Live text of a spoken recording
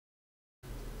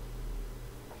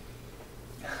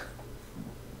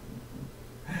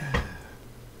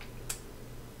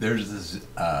There's this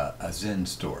a Zen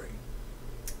story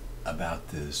about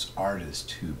this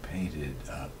artist who painted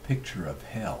a picture of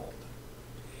hell,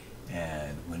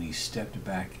 and when he stepped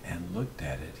back and looked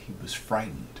at it, he was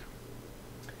frightened.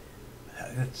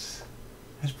 That's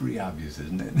pretty obvious,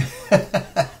 isn't it?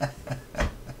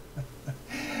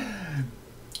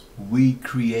 We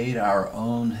create our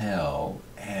own hell,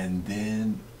 and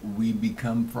then we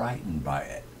become frightened by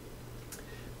it.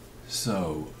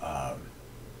 So,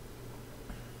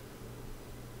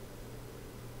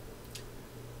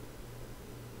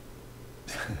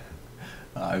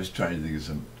 I was trying to think of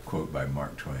some quote by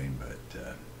Mark Twain, but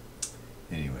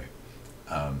anyway.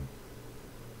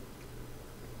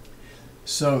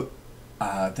 So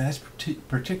that's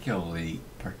particularly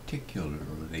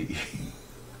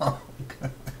oh,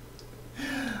 God,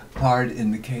 hard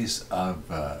in the case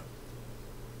of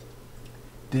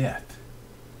death.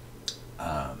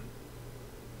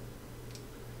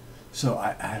 So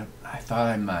I thought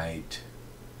I might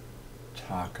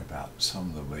talk about some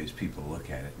of the ways people look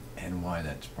at it and why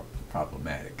that's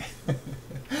problematic.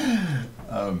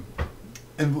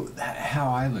 And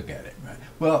how I look at it. Right?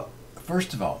 Well,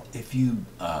 first of all, if you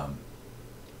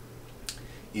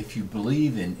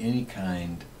believe in any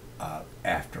kind of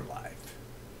afterlife,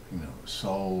 you know,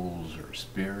 souls or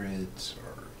spirits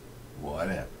or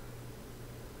whatever,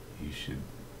 you should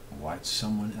watch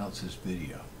someone else's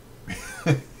video.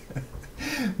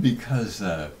 Because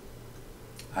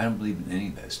I don't believe in any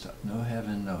of that stuff. No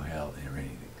heaven, no hell, or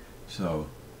anything. So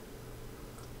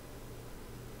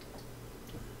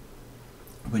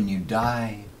when you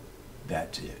die,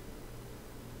 that's it.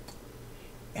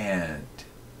 And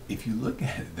if you look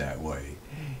at it that way,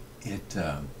 it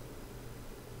I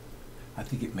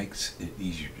think it makes it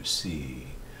easier to see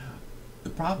the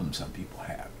problem some people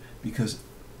have. Because,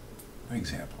 for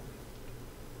example,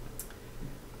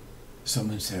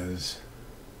 someone says,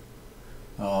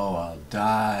 "Oh, I'll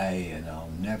die and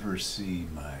I'll never see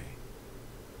my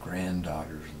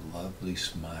granddaughter's lovely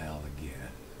smile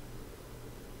again.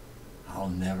 I'll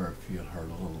never feel her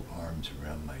little arms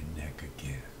around my neck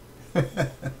again."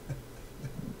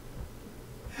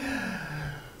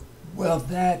 Well,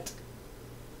 that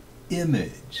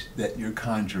image that you're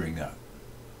conjuring up,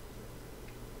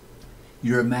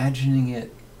 you're imagining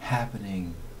it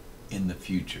happening in the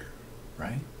future,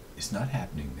 right? It's not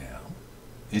happening now.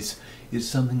 It's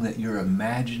something that you're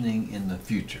imagining in the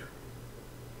future.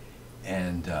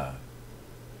 And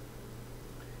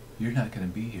you're not going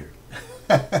to be here.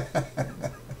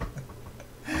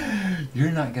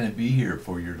 You're not going to be here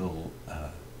for your little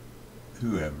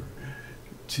whoever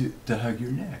to hug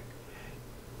your neck.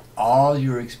 All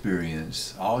your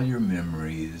experience, all your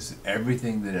memories,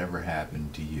 everything that ever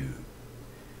happened to you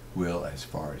will, as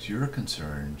far as you're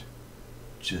concerned,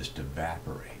 just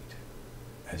evaporate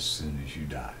as soon as you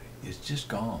die. It's just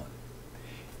gone.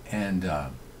 And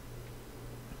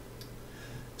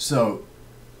so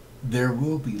there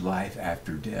will be life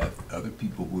after death. Other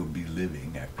people will be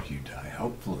living after you die,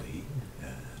 hopefully,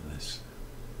 unless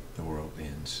the world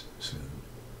ends soon.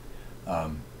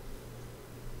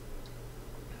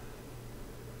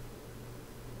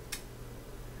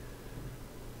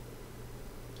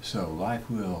 So life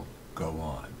will go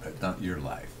on, but not your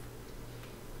life.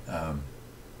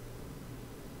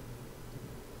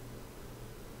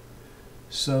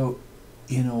 So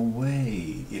in a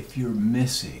way, if you're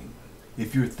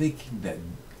thinking that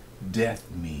death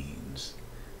means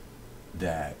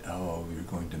that, oh, you're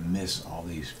going to miss all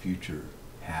these future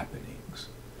happenings,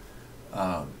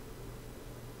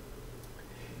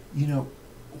 you know,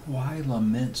 why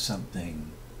lament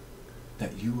something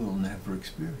that you will never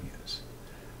experience?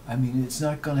 I mean, it's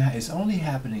not going to. It's only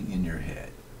happening in your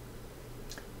head.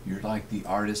 You're like the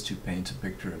artist who paints a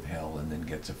picture of hell and then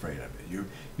gets afraid of it.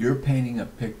 You're painting a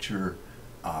picture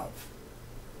of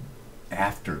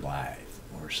afterlife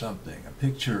or something. A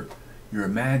picture. You're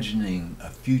imagining a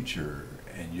future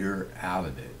and you're out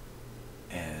of it,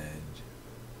 and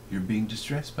you're being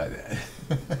distressed by that.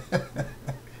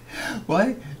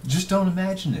 Why? Just don't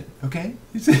imagine it, okay?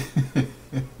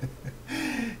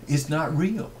 It's not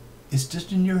real. It's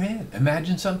just in your head.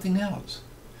 Imagine something else.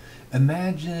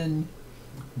 Imagine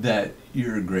that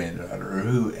your granddaughter or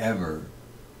whoever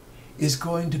is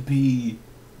going to be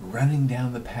running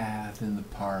down the path in the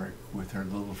park with her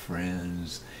little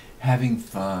friends, having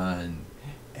fun,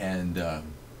 and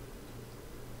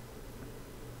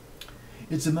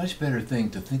it's a much better thing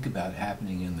to think about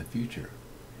happening in the future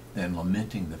than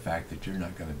lamenting the fact that you're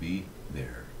not going to be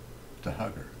there to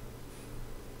hug her.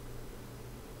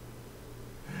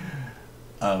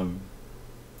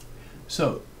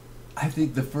 So I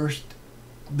think the first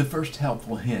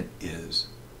helpful hint is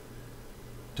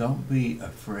Don't be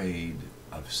afraid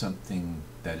of something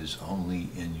that is only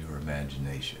in your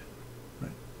imagination.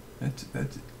 Right?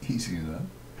 That's easy enough.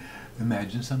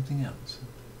 Imagine something else.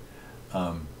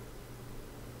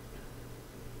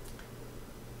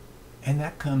 And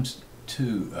that goes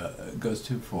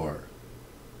to for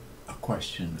a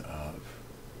question of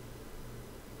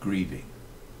grieving.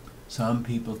 Some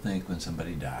people think when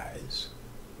somebody dies,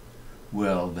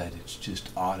 well, that it's just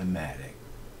automatic,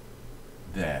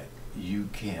 that you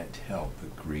can't help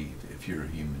but grieve if you're a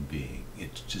human being.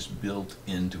 It's just built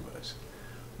into us.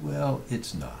 Well,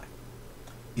 it's not.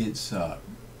 It's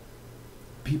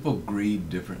people grieve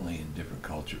differently in different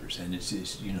cultures, and it's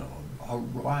just, a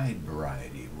wide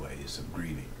variety of ways of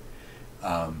grieving.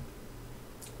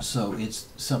 So it's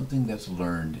something that's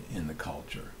learned in the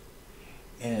culture.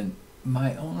 And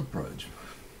my own approach,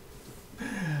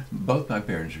 both my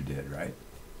parents are dead, right?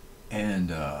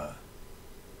 And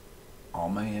all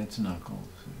my aunts and uncles,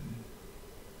 and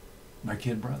my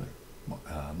kid brother,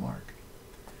 Mark,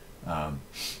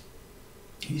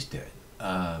 he's dead.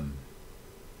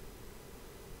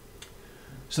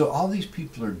 So all these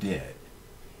people are dead.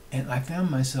 And I found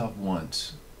myself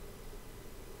once,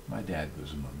 my dad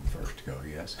was among the first to go,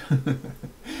 yes.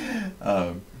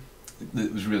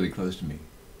 It was really close to me.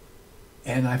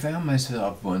 And I found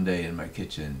myself one day in my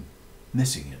kitchen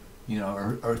missing him,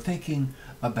 or thinking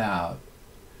about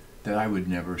that I would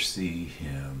never see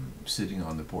him sitting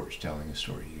on the porch telling a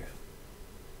story again.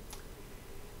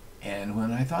 And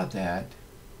when I thought that,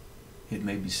 it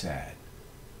made me sad.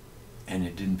 And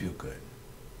it didn't feel good.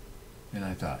 And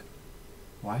I thought,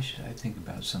 why should I think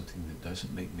about something that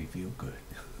doesn't make me feel good?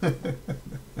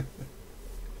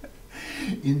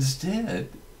 Instead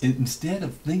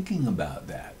of thinking about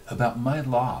that, about my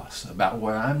loss, about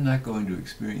what I'm not going to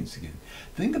experience again,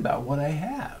 think about what I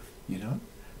have,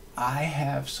 I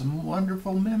have some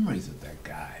wonderful memories of that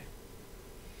guy.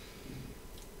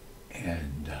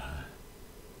 And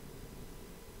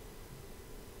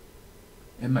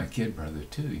my kid brother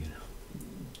too,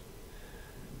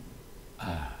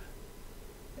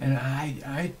 and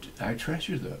I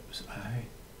treasure those.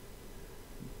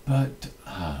 But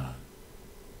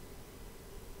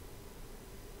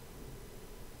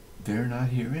they're not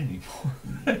here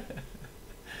anymore.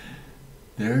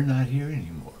 They're not here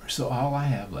anymore. So all I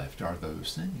have left are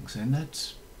those things, and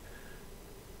it's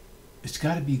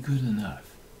got to be good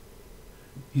enough.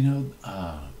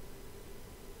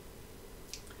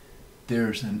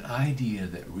 There's an idea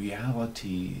that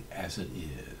reality as it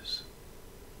is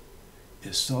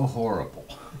so horrible.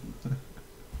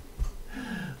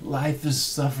 Life is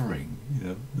suffering,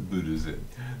 the Buddha said,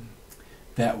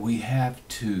 that we have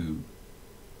to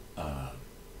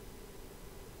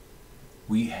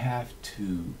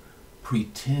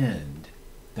pretend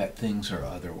that things are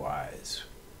otherwise,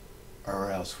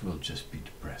 or else we'll just be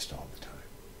depressed all the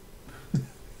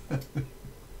time.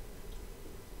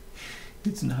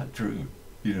 It's not true,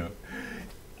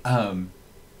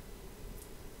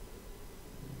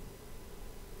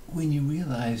 when you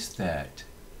realize that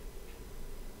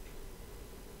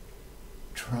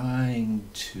trying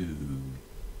to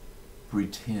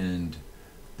pretend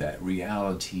that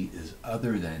reality is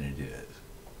other than it is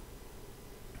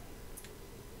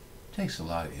takes a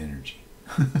lot of energy.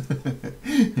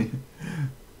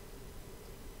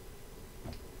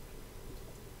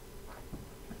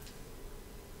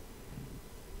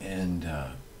 And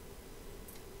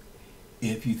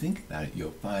if you think about it,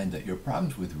 you'll find that your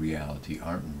problems with reality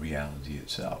aren't in reality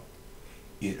itself.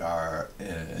 Your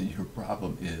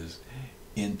problem is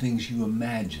in things you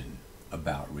imagine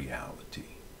about reality.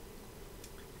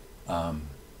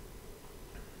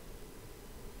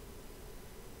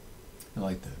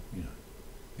 Like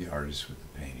the artist with the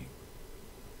painting.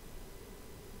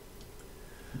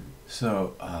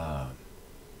 So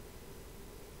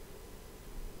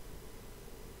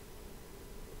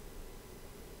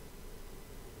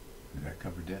did I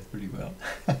cover death pretty well?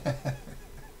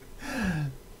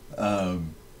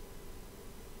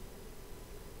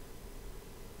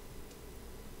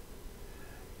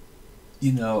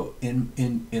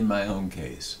 In my own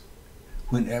case,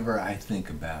 whenever I think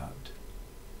about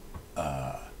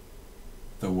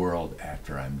the world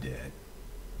after I'm dead,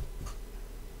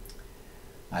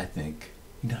 I think,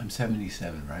 I'm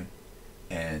 77, right?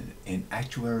 And in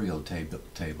actuarial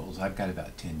tables, I've got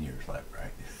about 10 years left,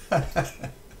 right?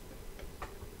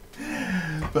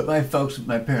 But my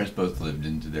parents both lived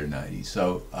into their 90s,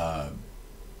 so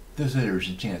there's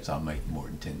a chance I'll make more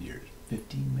than 10 years.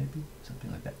 15 maybe,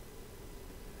 something like that.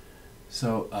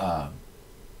 So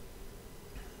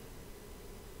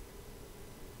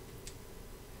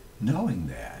knowing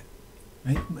that,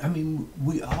 I mean,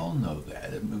 we all know that.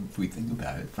 I mean, if we think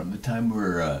about it, from the time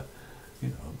we're,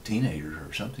 teenagers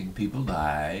or something, people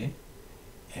die,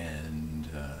 and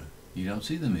you don't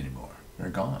see them anymore. They're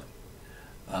gone.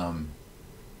 Um,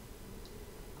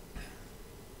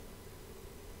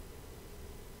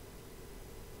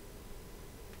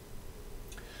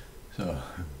 so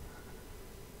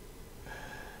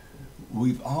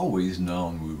we've always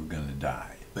known we were going to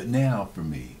die, but now for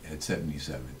me at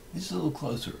 77, it's a little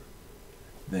closer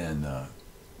than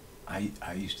I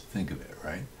used to think of it.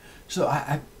 Right? So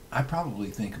I probably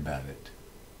think about it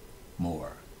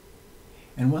more.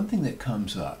 And one thing that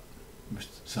comes up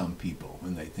with some people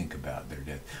when they think about their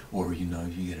death, or you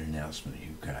get an announcement,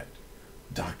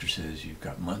 doctor says you've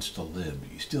got months to live,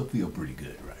 but you still feel pretty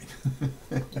good, right?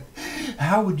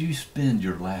 How would you spend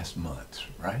your last months,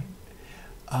 right?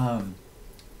 Um,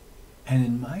 and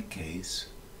in my case,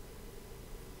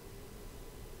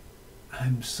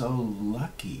 I'm so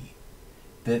lucky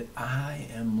that I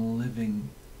am living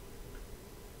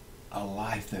a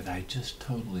life that I just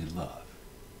totally love.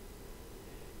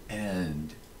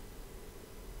 And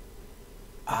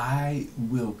I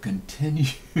will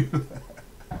continue.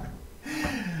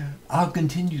 I'll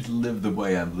continue to live the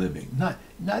way I'm living. Not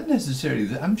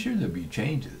necessarily. I'm sure there'll be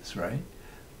changes, right?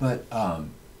 But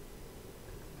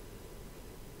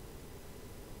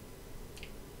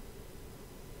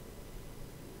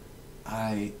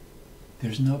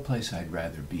there's no place I'd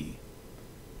rather be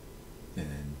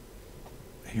than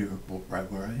here, right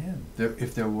where I am.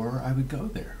 If there were, I would go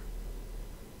there.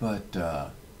 But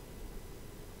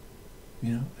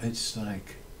it's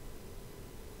like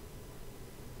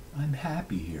I'm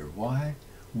happy here. Why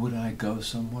would I go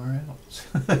somewhere else?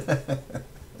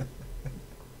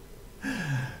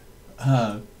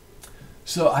 uh,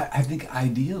 so I think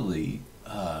ideally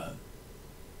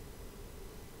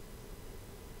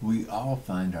we all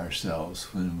find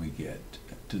ourselves when we get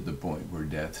to the point where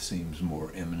death seems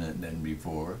more imminent than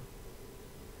before,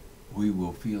 we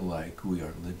will feel like we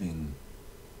are living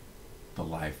the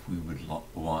life we would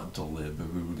want to live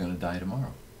if we were going to die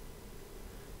tomorrow.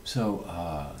 So,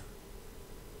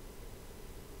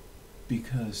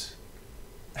 because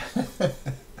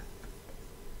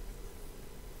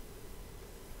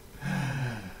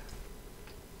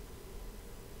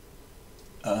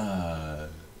uh,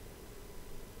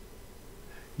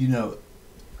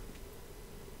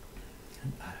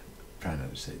 I try not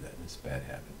to say that. It's a bad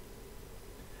habit.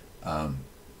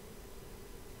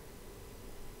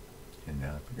 And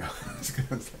now I forgot what I was going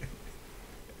to say.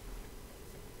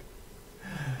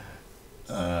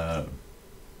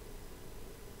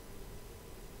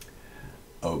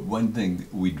 One thing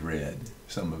we dread,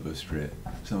 some of us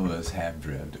have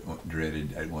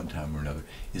dreaded at one time or another,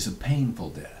 is a painful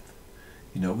death.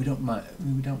 We don't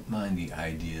mind the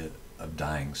idea of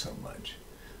dying so much,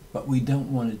 but we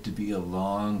don't want it to be a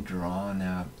long,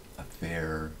 drawn-out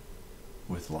affair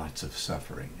with lots of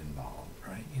suffering involved,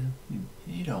 right?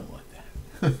 You don't want that.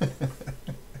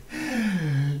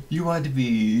 You want to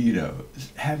be,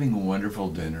 having a wonderful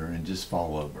dinner and just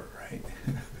fall over, right?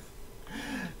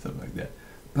 Something like that.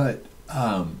 But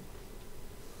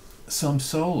some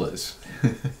solace,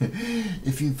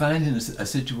 if you find in a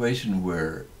situation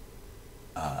where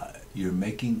you're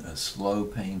making a slow,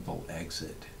 painful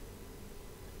exit,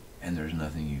 and there's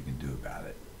nothing you can do about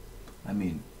it. I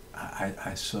mean,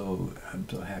 I'm so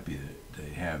happy that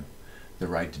they have the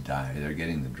right to die. They're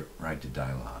getting the right to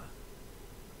die law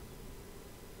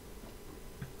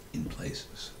in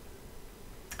places.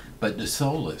 But the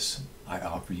solace I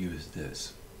offer you is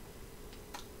this.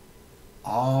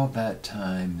 All that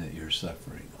time that you're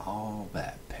suffering, all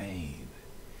that pain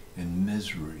and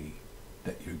misery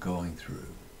that you're going through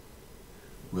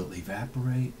will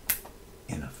evaporate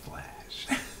in a flash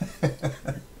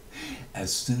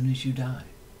as soon as you die,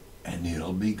 and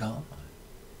it'll be gone.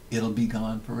 It'll be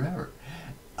gone forever.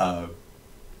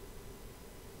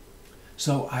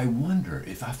 So I wonder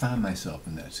if I find myself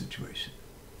in that situation,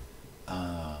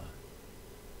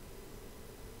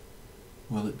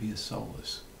 will it be a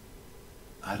solace?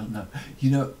 I don't know.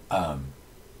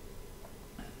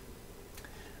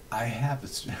 I have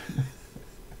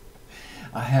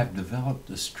I have developed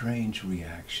a strange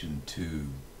reaction to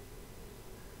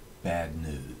bad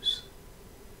news,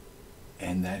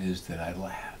 and that is that I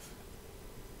laugh.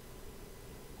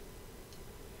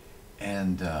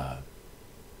 And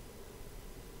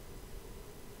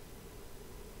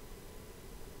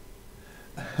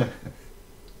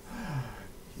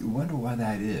you wonder why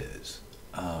that is.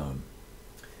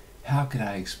 How could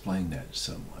I explain that to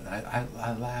someone?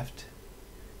 I laughed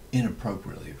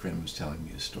inappropriately. A friend was telling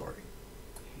me a story,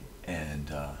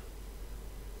 and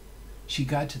she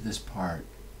got to this part,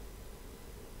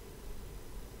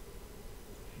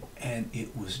 and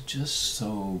it was just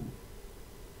so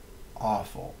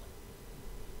awful,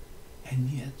 and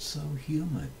yet so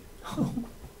human.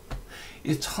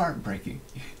 It's heartbreaking.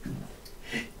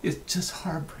 It's just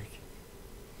heartbreaking.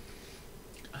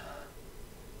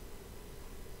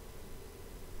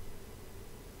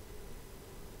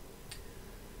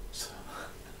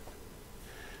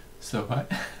 So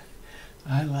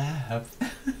I laugh.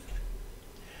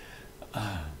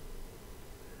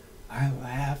 I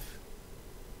laugh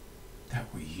that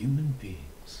we're human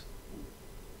beings.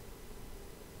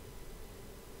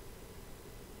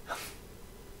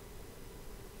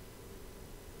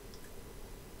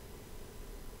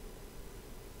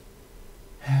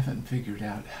 Haven't figured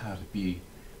out how to be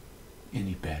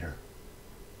any better.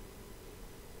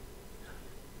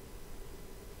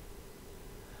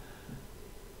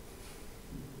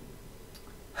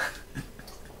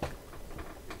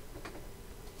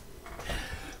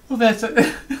 Well, that's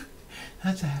a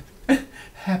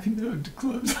happy note to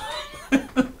close on.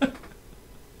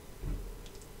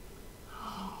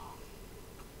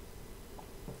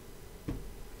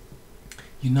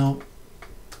 You know,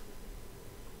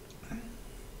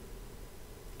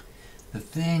 the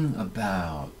thing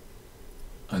about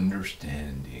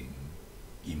understanding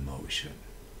emotion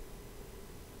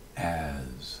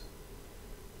as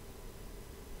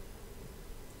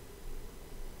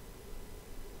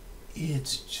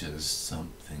it's just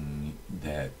something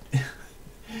that,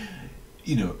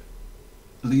 you know,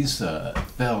 Lisa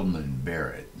Feldman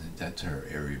Barrett, that's her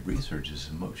area of research, is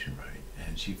emotion, right?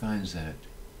 And she finds that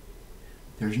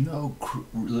there's no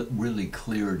really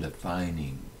clear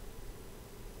defining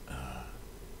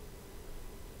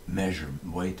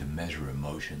way to measure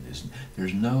emotion.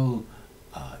 There's no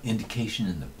indication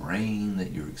in the brain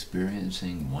that you're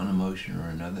experiencing one emotion or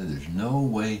another. There's no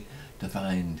way to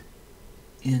find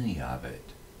any of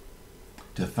it,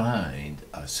 to find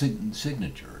a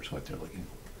signature is what they're looking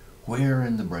for. Where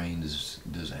in the brain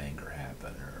does anger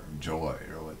happen, or joy,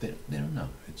 or what? They don't know.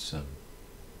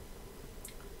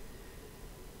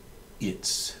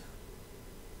 It's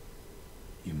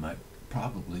you might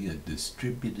probably a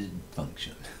distributed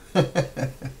function.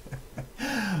 But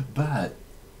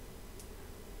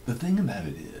the thing about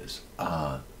it is,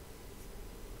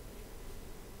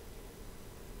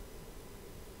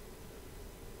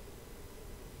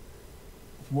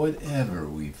 whatever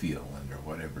we feel under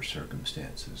whatever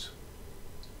circumstances,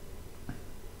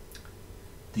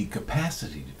 the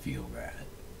capacity to feel that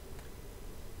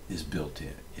is built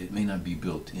in. It may not be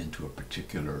built into a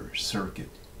particular circuit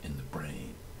in the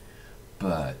brain,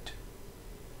 but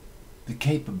the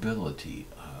capability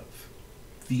of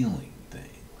feeling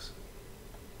things,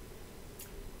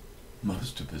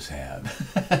 most of us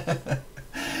have.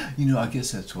 You know, I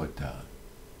guess that's what that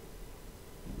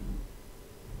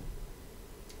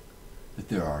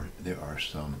there are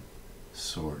some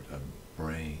sort of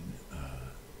brain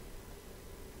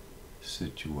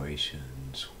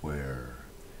situations where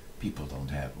people don't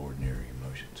have ordinary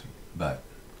emotions, but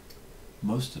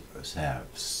most of us have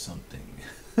something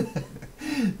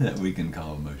that we can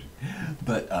call emotion.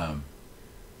 But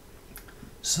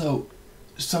so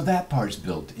that part's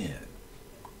built in,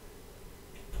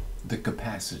 the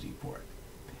capacity for it,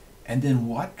 and then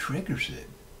what triggers it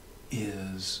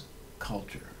is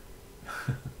culture.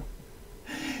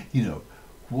 You know,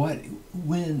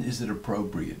 when is it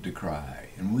appropriate to cry,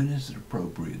 and when is it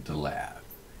appropriate to laugh,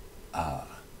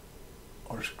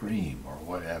 or scream, or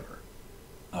whatever.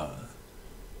 The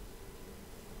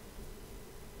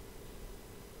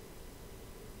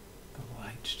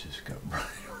lights just got brighter.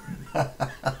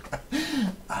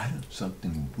 I have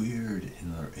something weird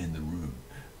in the room.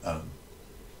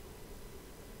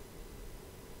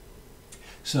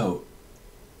 So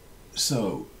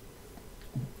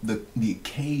the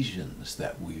occasions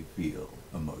that we feel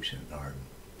emotion are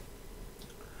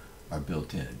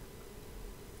built in.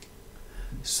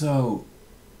 So,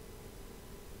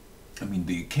 I mean,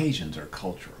 the occasions are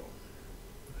cultural.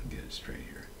 I'll get it straight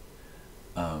here.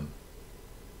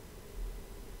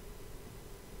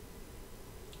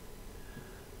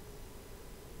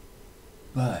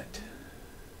 But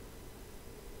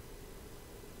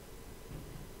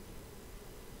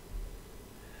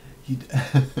you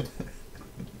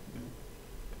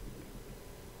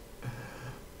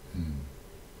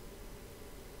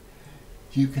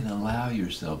you can allow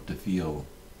yourself to feel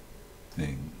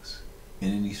things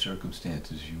in any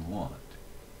circumstances you want.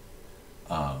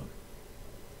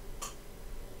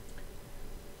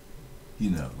 You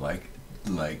know, like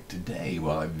today,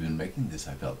 while I've been making this,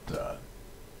 I felt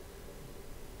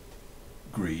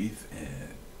grief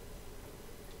and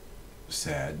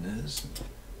sadness.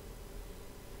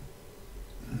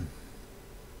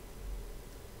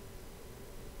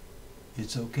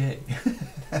 It's okay.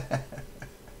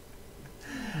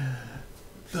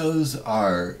 Those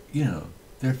are,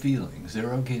 they're feelings.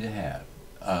 They're okay to have.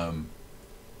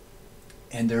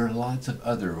 And there are lots of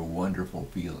other wonderful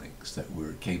feelings that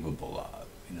we're capable of.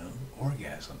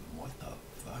 Orgasm. What the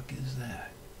fuck is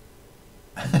that?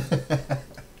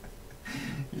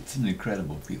 It's an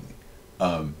incredible feeling.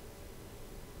 And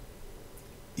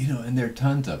there are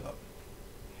tons of them.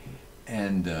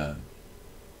 And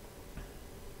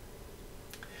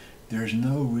there's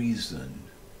no reason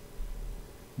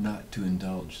not to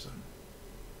indulge them.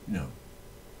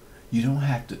 You don't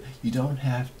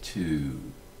have to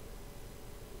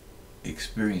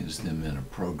experience them in a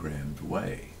programmed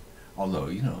way. Although,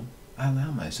 I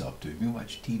allow myself to. If you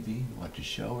watch TV, watch a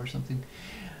show or something,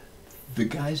 the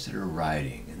guys that are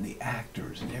writing and the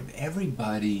actors and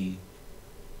everybody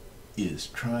is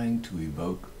trying to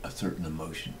evoke a certain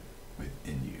emotion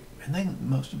within you. And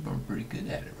most of them are pretty good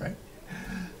at it, right?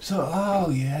 So, oh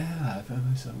yeah, I found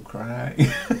myself crying.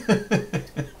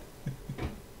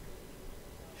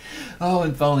 Oh,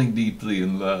 and falling deeply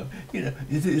in love.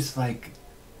 It's like,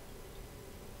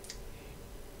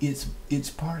 it's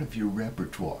part of your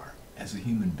repertoire as a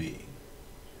human being.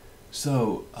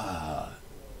 So,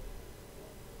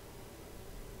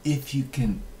 if you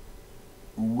can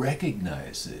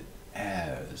recognize it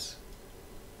as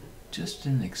just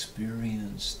an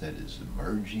experience that is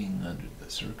emerging under the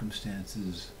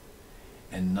circumstances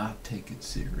and not take it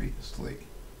seriously,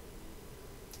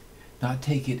 not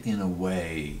take it in a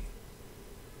way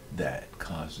that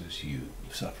causes you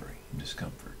suffering,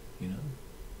 discomfort,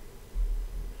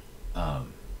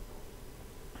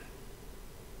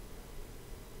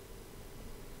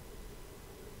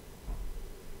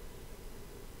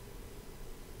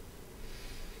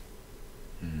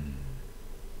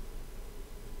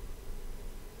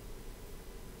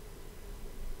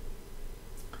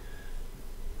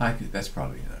 That's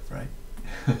probably enough, right?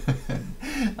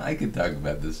 I could talk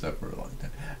about this stuff for a long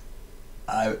time.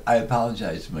 I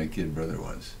apologized to my kid brother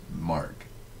once, Mark,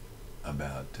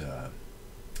 about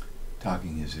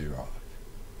talking his ear off.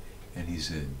 And he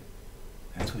said,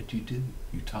 that's what you do.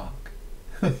 You talk.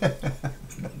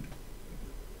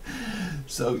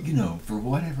 So, for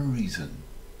whatever reason,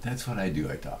 that's what I do.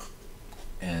 I talk.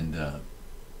 And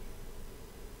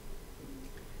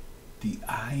the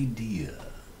idea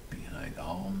behind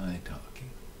all my talking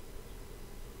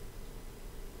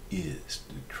is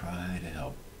to try to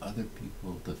help other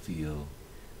people to feel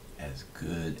as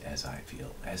good as I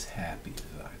feel, as happy as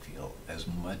I feel, as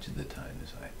much of the time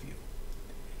as I feel.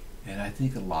 And I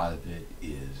think a lot of it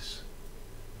is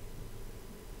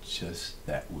just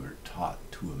that we're taught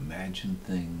to imagine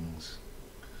things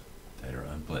that are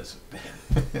unpleasant.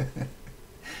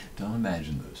 Don't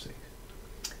imagine those things.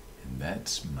 And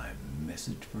that's my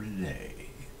message for today.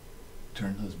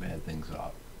 Turn those bad things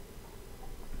off.